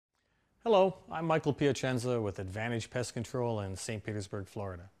Hello, I'm Michael Piacenza with Advantage Pest Control in St. Petersburg,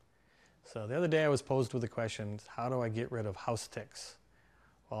 Florida. So the other day I was posed with the question, how do I get rid of house ticks?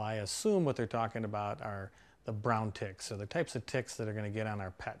 Well, I assume what they're talking about are the brown ticks, or the types of ticks that are going to get on our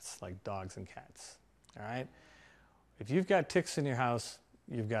pets, like dogs and cats. All right? If you've got ticks in your house,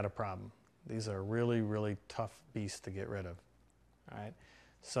 you've got a problem. These are really, really tough beasts to get rid of. All right?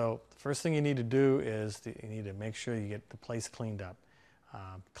 So the first thing you need to do is you need to make sure you get the place cleaned up.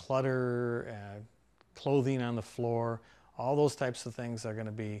 Clutter, clothing on the floor, all those types of things are going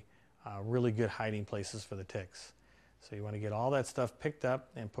to be really good hiding places for the ticks. So you want to get all that stuff picked up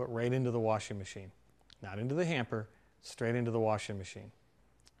and put right into the washing machine. Not into the hamper, straight into the washing machine.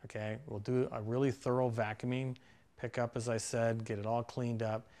 Okay, we'll do a really thorough vacuuming, pick up, as I said, get it all cleaned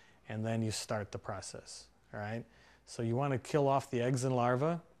up, and then you start the process. All right, so you want to kill off the eggs and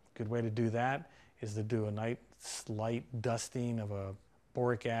larvae. Good way to do that is to do a nice light dusting of a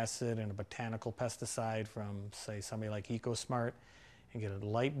boric acid and a botanical pesticide from, say, somebody like EcoSmart, and get a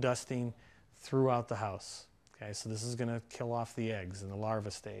light dusting throughout the house. Okay, so this is going to kill off the eggs in the larva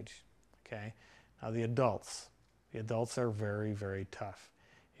stage. Okay, now the adults are very, very tough.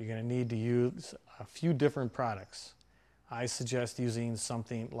 You're going to need to use a few different products. I suggest using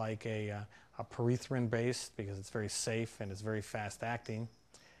something like a pyrethrin based, because it's very safe and it's very fast acting,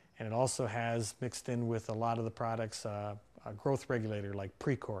 and it also has mixed in with a lot of the products a growth regulator like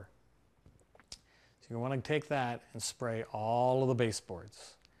Precor. So you want to take that and spray all of the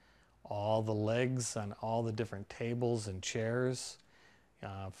baseboards, all the legs on all the different tables and chairs,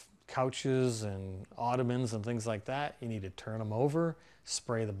 couches and ottomans and things like that. You need to turn them over,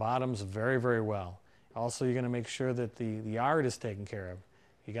 spray the bottoms very, very well. Also, you're going to make sure that the yard is taken care of.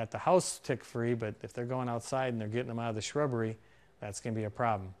 You got the house tick free, but if they're going outside and they're getting them out of the shrubbery, that's going to be a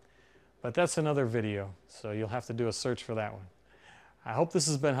problem. But that's another video, so you'll have to do a search for that one. I hope this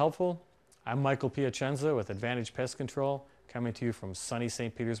has been helpful. I'm Michael Piacenza with Advantage Pest Control, coming to you from sunny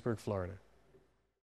St. Petersburg, Florida.